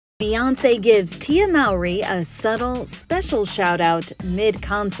Beyoncé gives Tia Mowry a subtle, special shout-out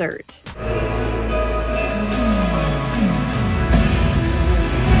mid-concert.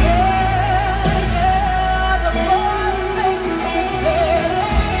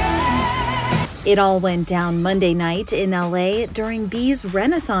 It all went down Monday night in LA during B's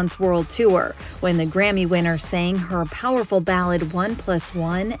Renaissance World Tour, when the Grammy winner sang her powerful ballad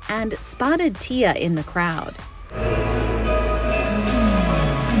 1+1 and spotted Tia in the crowd.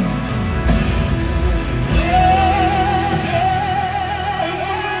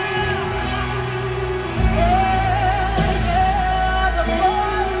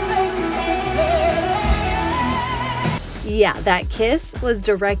 Yeah, that kiss was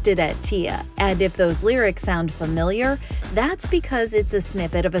directed at Tia, and if those lyrics sound familiar, that's because it's a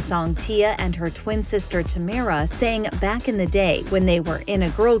snippet of a song Tia and her twin sister Tamara sang back in the day when they were in a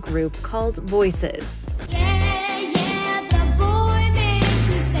girl group called Voices.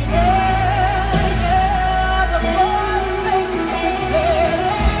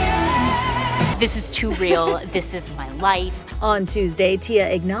 This is too real. This is my life. On Tuesday, Tia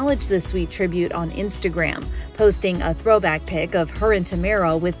acknowledged the sweet tribute on Instagram, posting a throwback pic of her and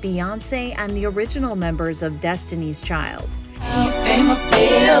Tamara with Beyoncé and the original members of Destiny's Child. Keep paying my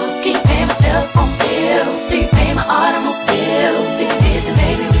bills, keep paying my telephone bills, keep paying my automobiles. If you did, then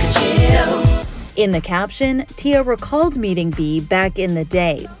maybe we could chill. In the caption, Tia recalled meeting B back in the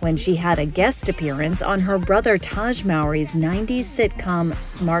day when she had a guest appearance on her brother Taj Mowry's 90s sitcom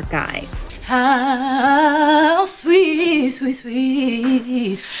Smart Guy. How sweet, sweet,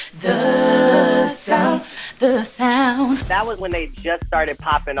 sweet, the sound. That was when they just started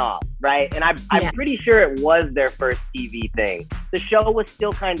popping off, right? And I'm pretty sure it was their first TV thing. The show was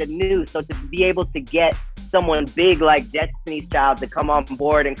still kind of new, so to be able to get someone big like Destiny's Child to come on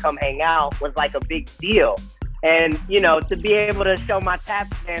board and come hang out was like a big deal. And, you know, to be able to show my tap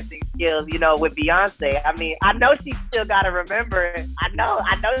dancing skills, you know, with Beyoncé, I mean, I know she still got to remember it. I know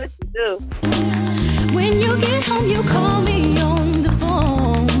she do. When you get home, you call me on the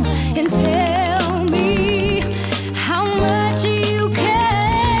phone and tell me how much you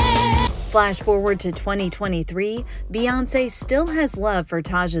care. Flash forward to 2023, Beyoncé still has love for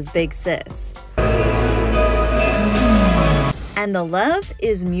Taj's big sis. And the love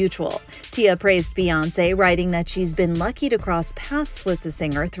is mutual. Tia praised Beyoncé, writing that she's been lucky to cross paths with the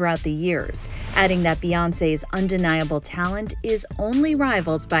singer throughout the years, adding that Beyoncé's undeniable talent is only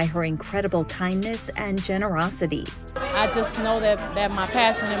rivaled by her incredible kindness and generosity. I just know that my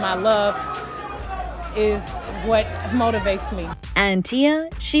passion and my love is what motivates me. And Tia,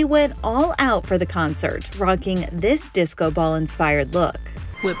 she went all out for the concert, rocking this disco ball-inspired look.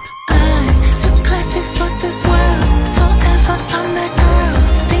 Whip. I'm too classy for this world. Forever I'm that girl.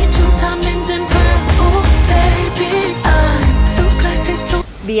 Need you diamonds and pearl. Oh baby, I'm too classy too.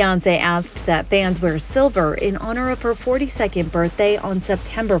 Beyoncé asked that fans wear silver in honor of her 42nd birthday on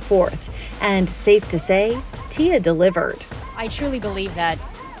September 4th. And safe to say, Tia delivered. I truly believe that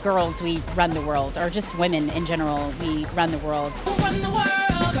girls, we run the world, or just women in general, we run the world. Who run the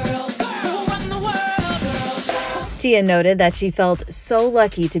world, girls? Who run the world, girls? Tia noted that she felt so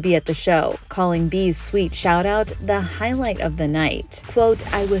lucky to be at the show, calling B's sweet shout-out the highlight of the night. Quote,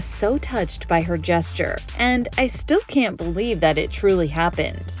 "I was so touched by her gesture, and I still can't believe that it truly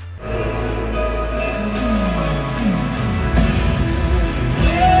happened."